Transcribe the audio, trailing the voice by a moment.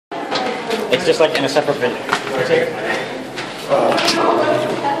It's just like in a separate video.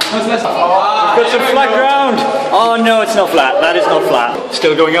 We've got some flat ground! Oh no, it's not flat. That is not flat.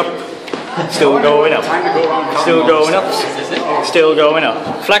 Still going up. Still going up. Still going up. Still going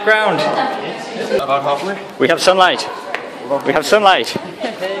up. Flat ground. About halfway. We have sunlight. We have sunlight.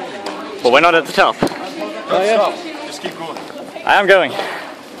 But we're not at the top. Don't stop. Just keep going. I am going.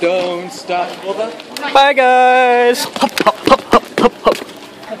 Don't stop. Bye guys! Hop, hop, hop, hop, hop, hop.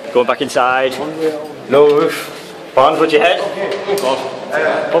 Going back inside. No roof. Barnes, what's your head? What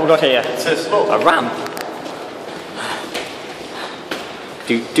have we got here? A ramp.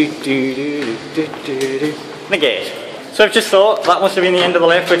 The gate. So I've just thought that must have been the end of the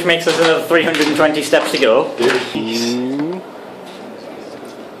lift, which makes us another 320 steps to go. I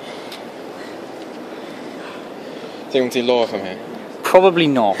think we can see lower from here. Probably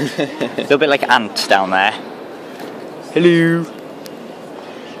not. They're a bit like ants down there. Hello.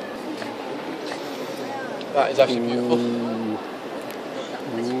 That is actually beautiful.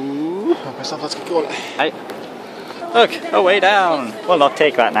 Help myself, let's get going. Hey. Look, a way down. We'll not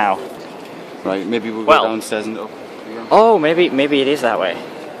take that now. Right, maybe we'll go downstairs and up. Oh, maybe it is that way.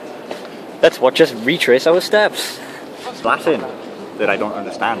 Let's just retrace our steps. Latin that I don't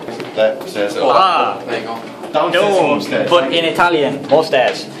understand. Upstairs. Ah, There you go. no, but in Italian, more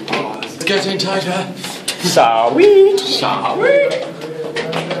stairs. It's getting tighter. Sorry. Sorry.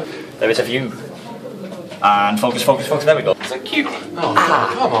 There is a view. And focus, focus, focus. There we go. It's a cube. Oh,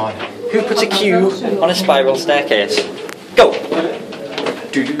 come on. Who puts a cube on a spiral staircase? Go.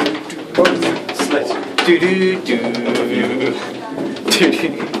 Do do do. Do do do.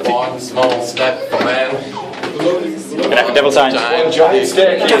 One small step for man. Gonna have a double sign. Giant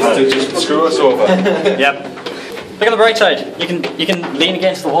staircase to just screw us over. Yep. Look at the bright side. You can lean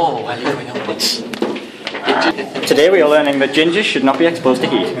against the wall while you're going upwards. Today we are learning that gingers should not be exposed to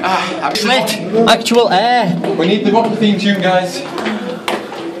heat. Slit! Actual air! We need the Rocky theme tune, guys.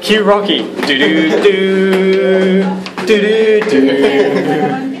 Cue Rocky. Do do do. Do do do.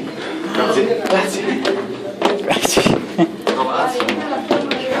 That's it. That's it.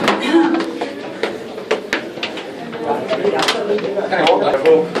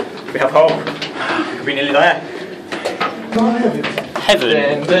 We have hope. We're nearly there. Heaven.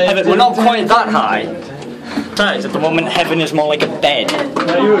 Heaven. We're not quite that high. Besides, at the moment, heaven is more like a bed.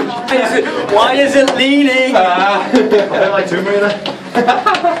 Why is it leaning? Like 2 meter.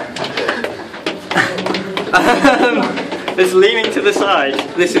 It's leaning to the side.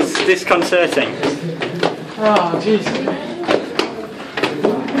 This is disconcerting. Oh, jeez.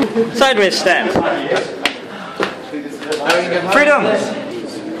 Sideways step. Freedom.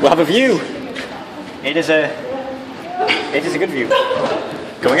 We'll have a view. It is a good view.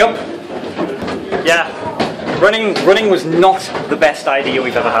 Going up. Yeah. Running was not the best idea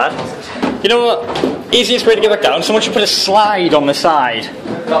we've ever had. You know what? Easiest way to get back down, someone should put a slide on the side.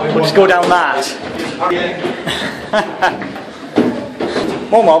 We'll just go down that.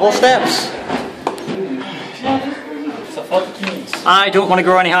 More marble steps. I don't want to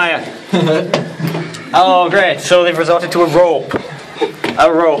go any higher. Oh great, so they've resorted to a rope.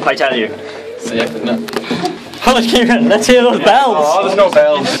 A rope, I tell you. So yeah, no. Oh, Keiran, let's hear those bells. Oh, there's no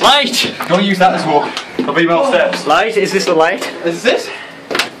bells. Light! Don't use that as walk. There'll be more steps. Light, is this the light? Is this?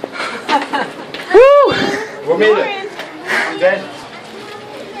 Woo! We made it. Dead.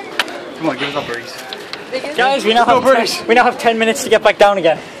 Come on, give us a breeze. Guys, we now have 10 minutes to get back down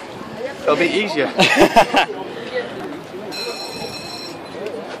again. It'll be easier.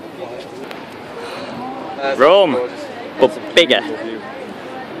 Rome, but bigger.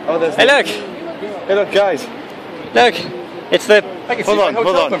 Oh, hey look! Hey look, guys. Look! It's the... Hold on.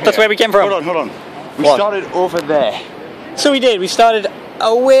 That's where we came from. Hold on. We started over there. So we did. We started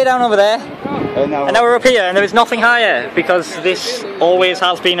way down over there. And now we're up here, and there is nothing higher, because this always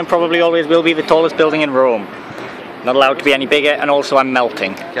has been and probably always will be the tallest building in Rome. Not allowed to be any bigger, and also I'm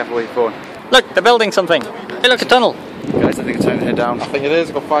melting. Careful where you're going. Look, they're building something. Hey look, a tunnel. Guys, I think it's time to head down. I think it is.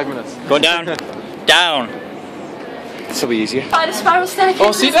 We've got 5 minutes. Going down. Down. This will be easier. Find a spiral staircase.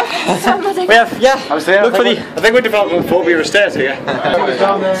 Oh, see that? We have, yeah. I was there. Look for the... I think we're developing phobia of stairs here. 7,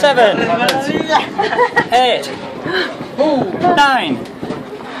 8, 9,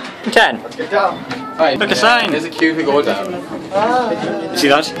 10. Let's get down. Right, look, a sign. There's a queue to go down. You see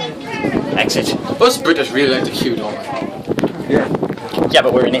that? Exit. Us British really like the queue, don't we? Yeah. Yeah,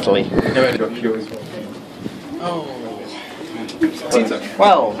 but we're in Italy. Oh.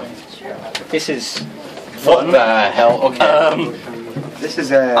 Well, this is fun. What the hell? Okay. This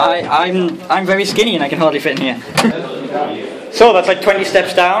is I'm very skinny and I can hardly fit in here. So that's like 20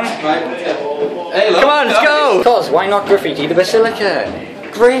 steps down. Hey, look, come on, let's go! Because why not graffiti the Basilica?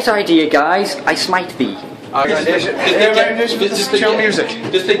 Great idea, guys. I smite thee. Just chill music.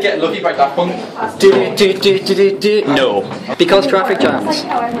 Just to get lucky by that punk. No. Because traffic jams.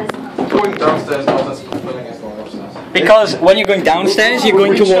 Going downstairs, not as fulfilling as going upstairs. Because when you're going downstairs, you're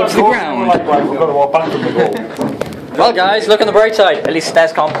going towards the ground. We've got to walk back from the goal. Well, guys, look on the bright side. At least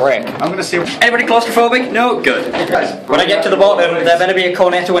stairs can't break. I'm going to see. Anybody claustrophobic? No? Good. When I get to the bottom, there better be a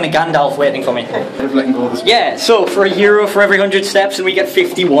Cornetto and a Gandalf waiting for me. Letting go of this. Yeah, so for €1 for every 100 steps, and we get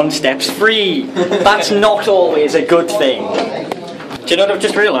 51 steps free. That's not always a good thing. Do you know what I've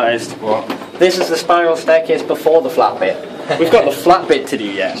just realised? What? This is the spiral staircase before the flat bit. We've got the flat bit to do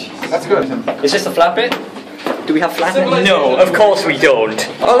yet. That's good. Is this the flat bit? Do we have flat bit? No, of course we don't.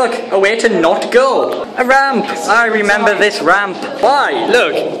 Oh look, a way to not go. A ramp. I remember this ramp. Why?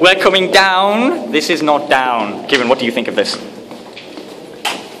 Look, we're coming down. This is not down. Keiran, what do you think of this?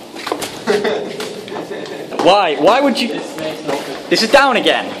 Why? Why would you? This is down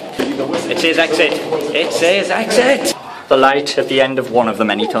again. It says exit. It says exit. The light at the end of one of the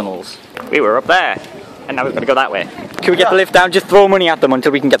many tunnels. We were up there, and now we've got to go that way. Can we get the lift down? Just throw money at them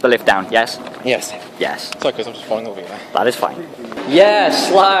until we can get the lift down. Yes? Yes. Yes. Sorry, because I'm just falling over here. That is fine. Yeah,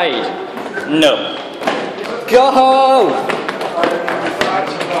 slide. No. Go!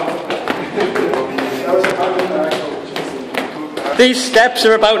 These steps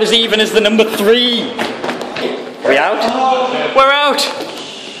are about as even as the number 3. Are we out? We're out!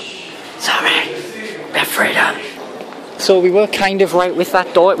 Sorry. We're freedom. So we were kind of right with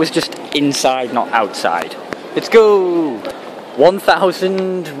that door. It was just inside, not outside. Let's go!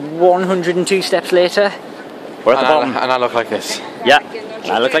 1,102 steps later. We're at the bottom. And I look like this. Yeah,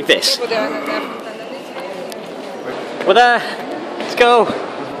 I look like this. We're there. Let's go.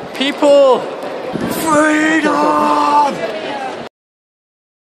 People! Freedom!